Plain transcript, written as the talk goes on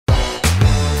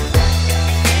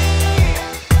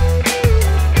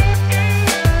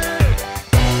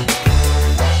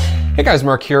Hey guys,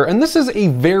 Mark here, and this is a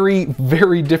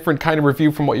very different kind of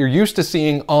review from what you're used to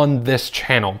seeing on this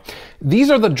channel.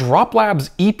 These are the Droplabs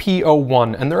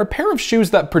EP-01, and they're a pair of shoes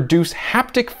that produce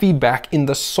haptic feedback in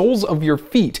the soles of your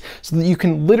feet so that you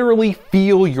can literally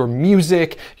feel your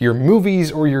music, your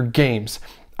movies, or your games.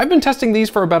 I've been testing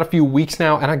these for about a few weeks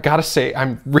now, and I gotta say,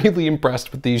 I'm really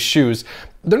impressed with these shoes.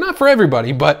 They're not for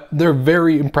everybody, but they're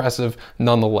very impressive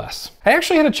nonetheless. I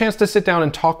actually had a chance to sit down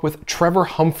and talk with Trevor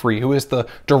Humphrey, who is the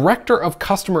Director of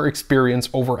Customer Experience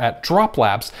over at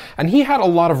Droplabs, and he had a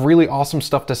lot of really awesome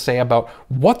stuff to say about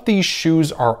what these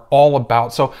shoes are all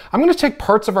about. So I'm gonna take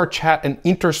parts of our chat and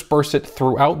intersperse it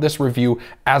throughout this review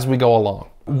as we go along.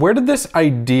 Where did this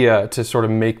idea to sort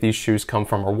of make these shoes come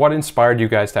from, or what inspired you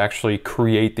guys to actually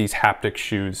create these haptic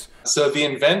shoes? So the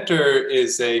inventor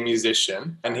is a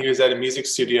musician, and he was at a music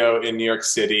studio in New York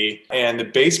City, and the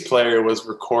bass player was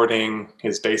recording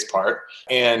his bass part,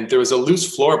 and there was a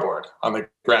loose floorboard on the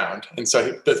ground. And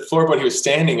so the floorboard he was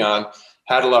standing on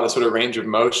had a lot of sort of range of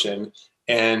motion,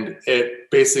 and it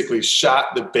basically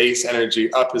shot the bass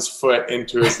energy up his foot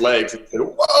into his legs. And he said,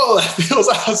 "Whoa, that feels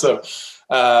awesome."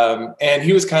 And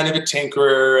he was kind of a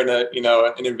tinkerer and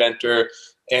an inventor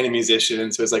and a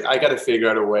musician. So it's like, I got to figure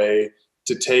out a way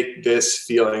to take this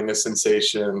feeling, this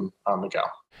sensation on the go.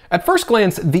 At first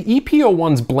glance, the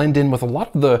EP-01s blend in with a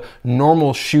lot of the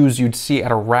normal shoes you'd see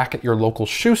at a rack at your local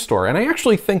shoe store, and I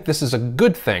actually think this is a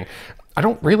good thing. I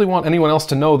don't really want anyone else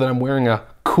to know that I'm wearing a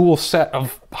cool set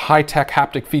of high-tech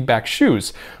haptic feedback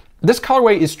shoes. This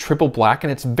colorway is triple black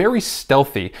and it's very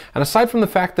stealthy, and aside from the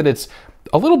fact that it's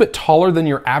a little bit taller than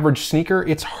your average sneaker,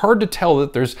 it's hard to tell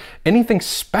that there's anything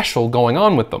special going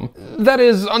on with them. That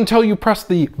is, until you press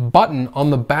the button on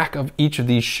the back of each of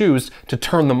these shoes to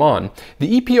turn them on.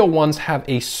 The EP-01s have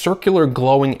a circular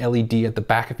glowing LED at the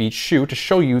back of each shoe to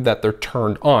show you that they're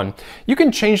turned on. You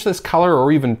can change this color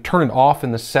or even turn it off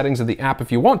in the settings of the app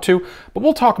if you want to, but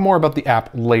we'll talk more about the app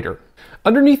later.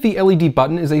 Underneath the LED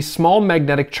button is a small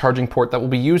magnetic charging port that will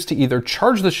be used to either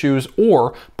charge the shoes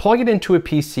or plug it into a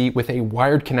PC with a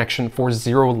wired connection for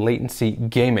zero latency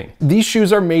gaming. These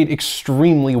shoes are made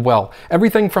extremely well.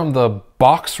 Everything from the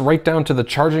box right down to the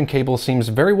charging cable seems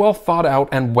very well thought out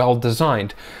and well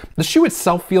designed. The shoe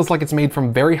itself feels like it's made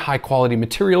from very high quality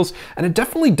materials, and it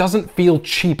definitely doesn't feel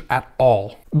cheap at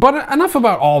all. But enough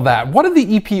about all that. What do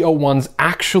the EP-01s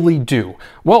actually do?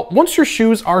 Well, once your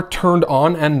shoes are turned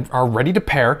on and are ready to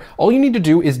pair, all you need to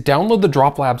do is download the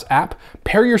Droplabs app,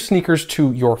 pair your sneakers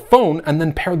to your phone, and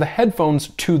then pair the headphones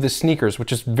to the sneakers,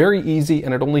 which is very easy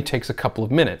and it only takes a couple of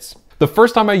minutes. The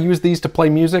first time I used these to play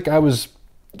music, I was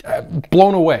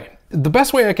blown away. The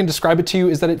best way I can describe it to you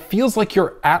is that it feels like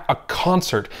you're at a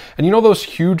concert. And you know those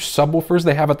huge subwoofers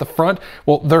they have at the front?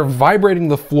 Well, they're vibrating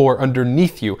the floor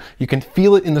underneath you. You can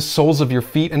feel it in the soles of your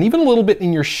feet and even a little bit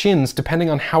in your shins, depending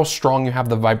on how strong you have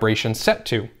the vibration set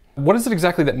to. What is it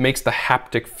exactly that makes the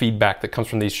haptic feedback that comes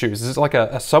from these shoes? Is it like a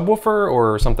subwoofer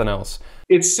or something else?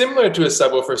 It's similar to a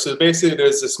subwoofer. So basically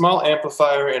there's a small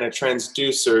amplifier and a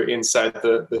transducer inside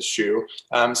the shoe.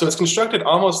 So it's constructed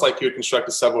almost like you would construct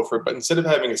a subwoofer, but instead of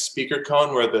having a speaker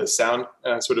cone where the sound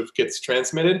sort of gets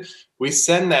transmitted, we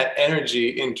send that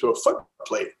energy into a foot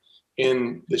plate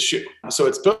in the shoe. So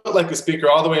it's built like a speaker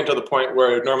all the way until the point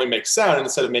where it normally makes sound. And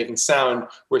instead of making sound,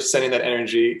 we're sending that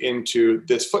energy into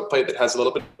this foot plate that has a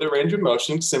little bit of range of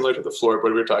motion, similar to the floorboard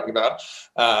we were talking about.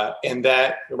 And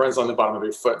that runs on the bottom of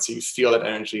your foot. So you feel that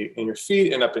energy in your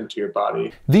feet and up into your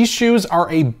body. These shoes are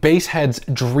a bass head's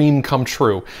dream come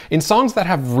true. In songs that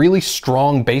have really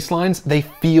strong bass lines, they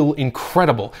feel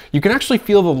incredible. You can actually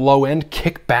feel the low end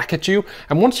kick back at you.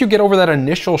 And once you get over that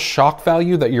initial shock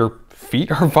value that your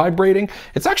feet are vibrating,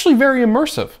 it's actually very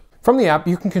immersive. From the app,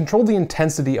 you can control the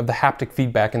intensity of the haptic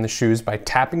feedback in the shoes by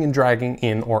tapping and dragging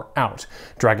in or out.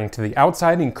 Dragging to the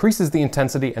outside increases the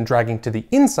intensity, and dragging to the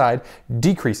inside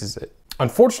decreases it.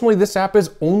 Unfortunately, this app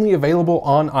is only available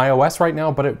on iOS right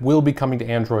now, but it will be coming to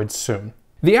Android soon.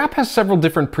 The app has several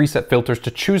different preset filters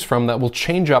to choose from that will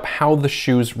change up how the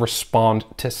shoes respond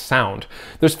to sound.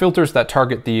 There's filters that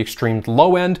target the extreme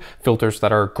low end, filters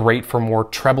that are great for more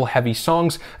treble heavy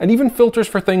songs, and even filters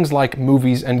for things like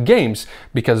movies and games,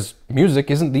 because music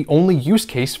isn't the only use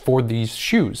case for these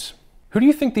shoes. Who do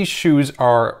you think these shoes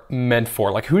are meant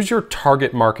for? Like, who's your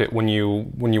target market when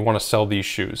you want to sell these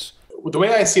shoes? The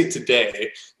way I see it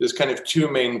today, there's kind of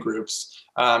two main groups.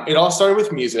 It all started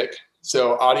with music.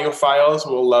 So audiophiles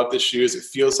will love the shoes. It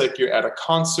feels like you're at a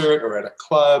concert or at a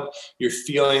club. You're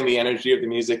feeling the energy of the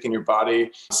music in your body.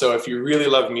 So if you really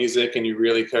love music and you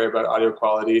really care about audio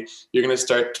quality, you're going to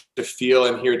start to feel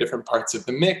and hear different parts of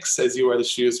the mix as you wear the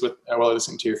shoes while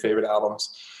listening to your favorite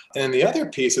albums. And then the other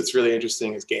piece that's really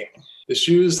interesting is gaming. The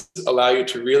shoes allow you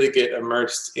to really get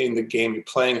immersed in the game you're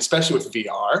playing, especially with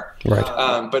VR.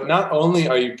 Right. But not only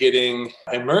are you getting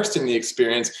immersed in the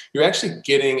experience, you're actually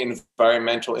getting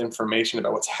environmental information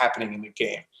about what's happening in the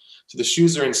game. So the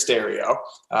shoes are in stereo.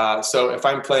 So if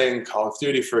I'm playing Call of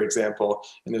Duty, for example,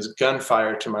 and there's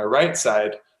gunfire to my right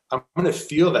side, I'm going to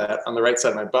feel that on the right side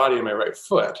of my body and my right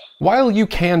foot. While you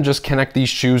can just connect these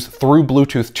shoes through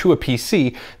Bluetooth to a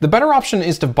PC, the better option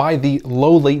is to buy the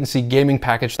low latency gaming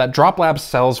package that Droplabs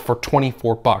sells for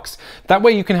 $24. That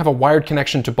way you can have a wired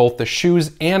connection to both the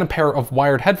shoes and a pair of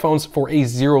wired headphones for a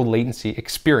zero latency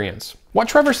experience. What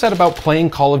Trevor said about playing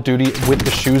Call of Duty with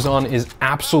the shoes on is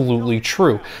absolutely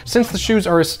true. Since the shoes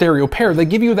are a stereo pair, they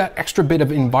give you that extra bit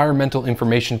of environmental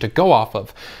information to go off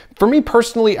of. For me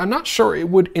personally, I'm not sure it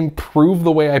would improve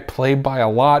the way I play by a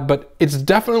lot, but it's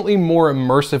definitely more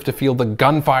immersive to feel the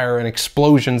gunfire and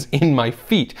explosions in my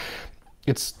feet.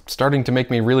 It's starting to make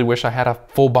me really wish I had a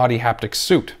full body haptic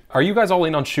suit. Are you guys all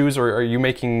in on shoes, or are you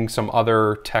making some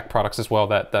other tech products as well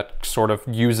that sort of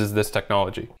uses this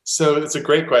technology? So it's a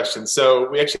great question. So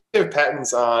we actually have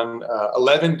patents on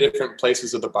 11 different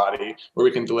places of the body where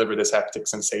we can deliver this haptic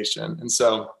sensation. And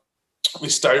so we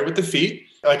started with the feet.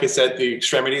 Like I said, the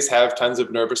extremities have tons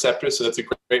of nerve receptors, so that's a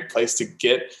great place to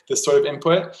get this sort of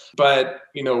input. But,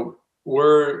 you know,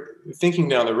 we're thinking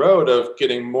down the road of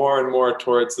getting more and more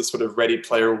towards the sort of Ready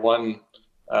Player One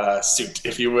suit,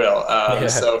 if you will.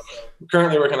 So we're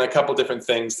currently working on a couple different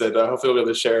things that hopefully we'll be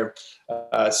able to share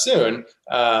soon,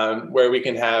 where we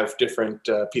can have different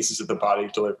pieces of the body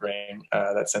delivering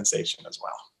that sensation as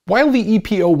well. While the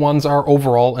EP-01s are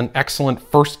overall an excellent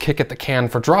first kick at the can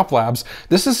for Droplabs,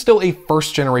 this is still a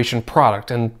first generation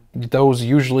product, and those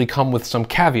usually come with some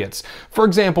caveats. For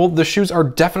example, the shoes are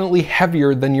definitely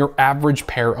heavier than your average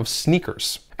pair of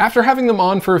sneakers. After having them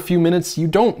on for a few minutes, you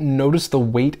don't notice the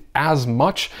weight as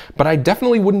much, but I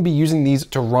definitely wouldn't be using these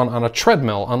to run on a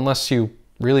treadmill unless you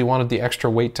really wanted the extra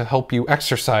weight to help you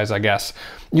exercise, I guess.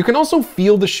 You can also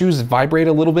feel the shoes vibrate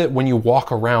a little bit when you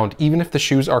walk around, even if the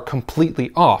shoes are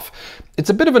completely off. It's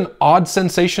a bit of an odd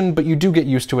sensation, but you do get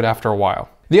used to it after a while.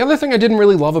 The other thing I didn't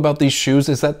really love about these shoes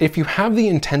is that if you have the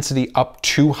intensity up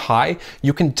too high,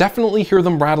 you can definitely hear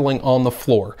them rattling on the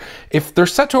floor. If they're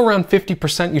set to around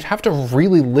 50%, you'd have to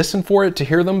really listen for it to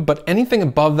hear them, but anything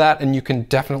above that and you can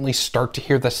definitely start to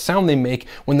hear the sound they make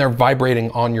when they're vibrating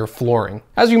on your flooring.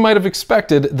 As you might have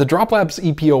expected, the Droplabs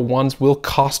EP-01s will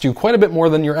cost you quite a bit more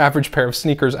than your average pair of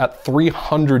sneakers at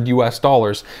 $300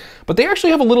 US. But they actually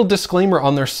have a little disclaimer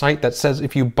on their site that says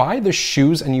if you buy the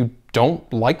shoes and you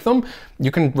don't like them,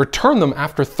 you can return them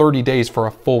after 30 days for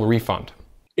a full refund.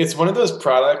 It's one of those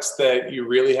products that you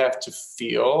really have to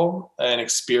feel and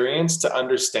experience to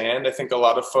understand. I think a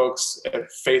lot of folks at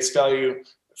face value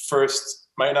first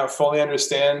might not fully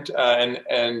understand.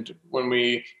 And when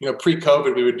we,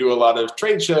 pre-COVID, we would do a lot of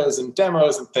trade shows and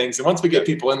demos and things. And once we get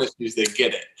people in the shoes, they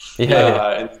get it.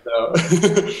 And so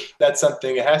that's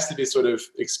something, it has to be sort of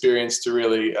experienced to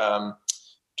really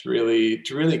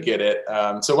get it.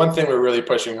 So one thing we're really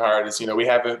pushing hard is, we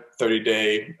have a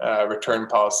 30-day return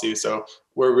policy. So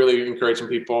we're really encouraging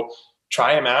people,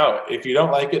 try them out. If you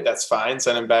don't like it, that's fine.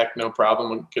 Send them back, no problem.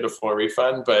 We'll get a full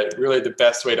refund. But really, the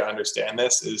best way to understand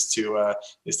this is to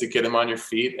get them on your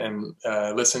feet and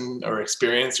listen or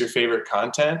experience your favorite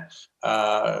content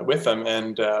with them.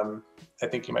 And I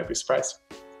think you might be surprised.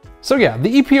 So yeah,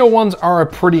 the EP-01s are a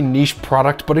pretty niche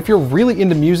product, but if you're really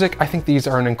into music, I think these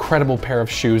are an incredible pair of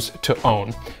shoes to own.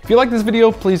 If you like this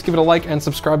video, please give it a like and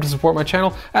subscribe to support my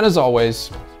channel. And as always,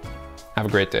 have a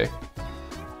great day.